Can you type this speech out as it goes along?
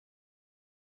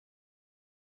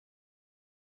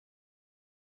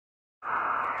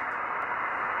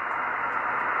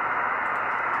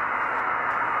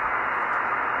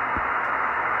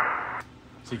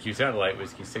CQ Satellite,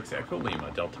 Whiskey 6 Echo Lima,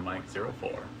 Delta Mike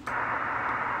 04.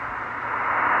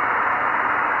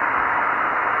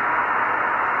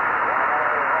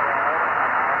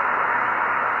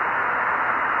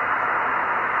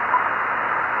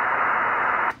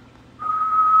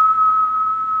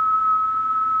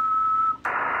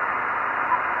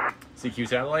 CQ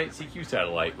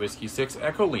Satellite, Whiskey 6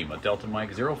 Echo Lima, Delta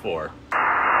Mike 04.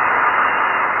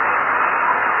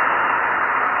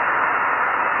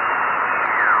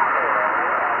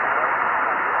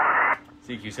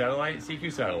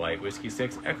 CQ Satellite, Whiskey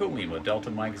 6 Echo Lima, Delta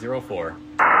Mike 04.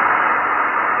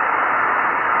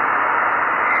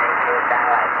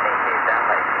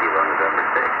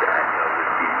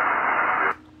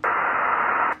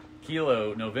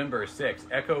 Kilo November 6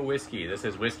 Echo Whiskey. This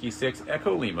is Whiskey 6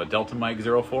 Echo Lima, Delta Mike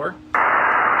 04.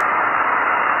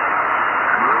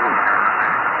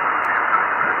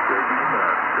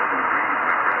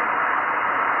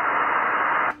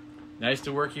 Nice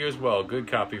to work you as well. Good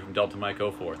copy from Delta Mike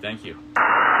 04. Thank you.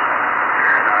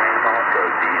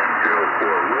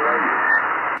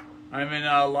 I'm in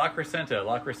La Crescenta,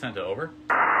 over.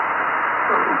 Okay,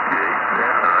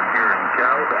 I'm here in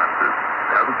Calabasas.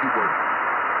 Have a good one.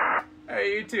 Hey,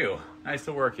 you too. Nice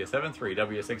to work you. 73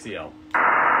 W6EL.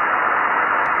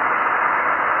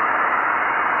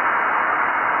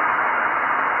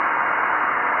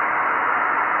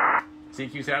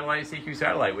 CQ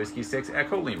Satellite, Whiskey 6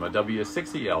 Echo Lima,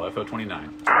 W6EL, FO-29.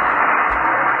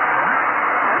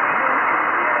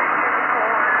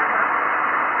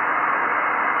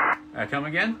 Come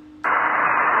again?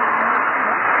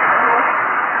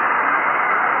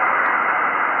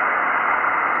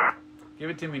 Give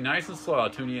it to me nice and slow. I'll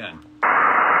tune you in.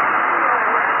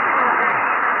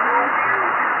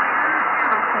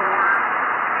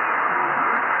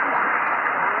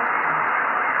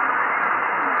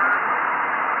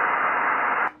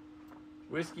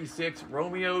 Whiskey 6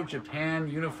 Romeo Japan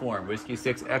Uniform, Whiskey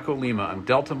 6 Echo Lima. I'm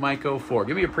Delta Mike 04.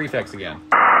 Give me a prefix again.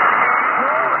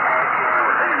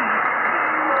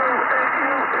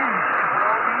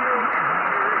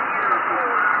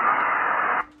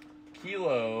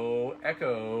 Kilo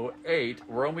Echo 8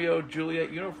 Romeo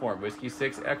Juliet Uniform, Whiskey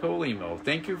 6 Echo Lima.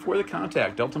 Thank you for the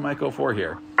contact. Delta Mike 04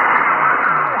 here.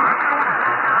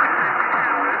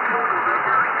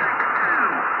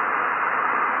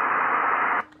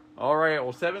 All right,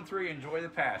 well, 7-3, enjoy the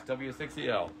pass,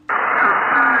 W6EL.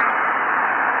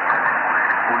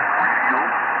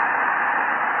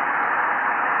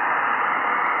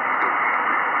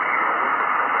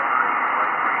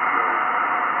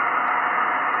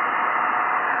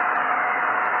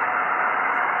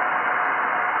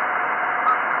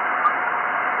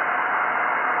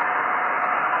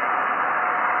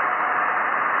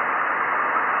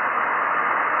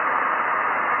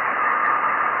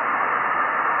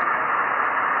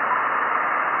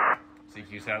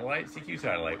 CQ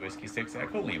Satellite, Whiskey 6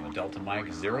 Echo Lima, Delta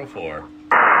Mike 04.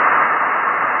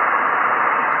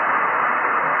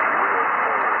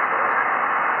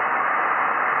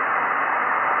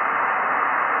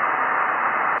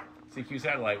 CQ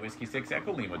Satellite, Whiskey 6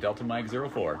 Echo Lima, Delta Mike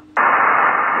 04.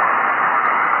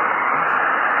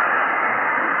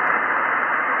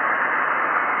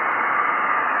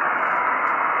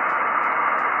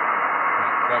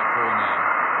 Not quite pulling in.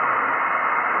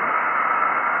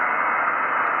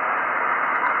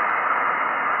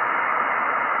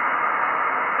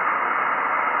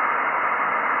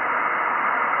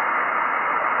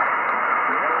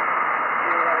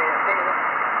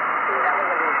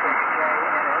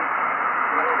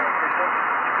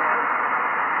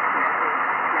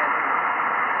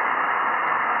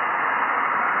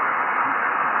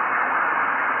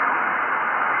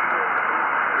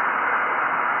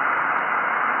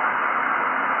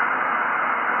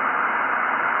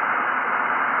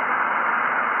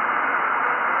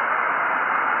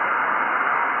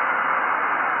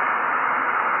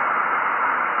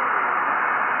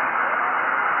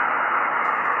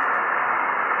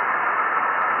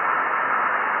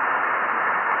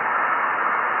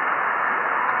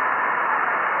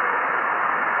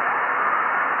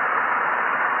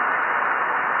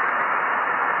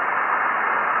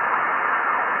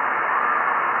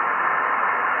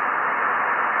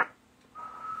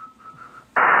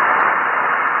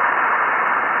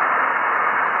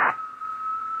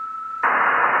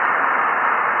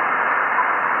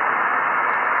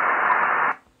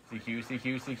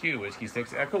 CQ, Whiskey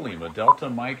 6 Echo Lima, Delta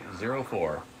Mike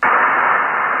 04.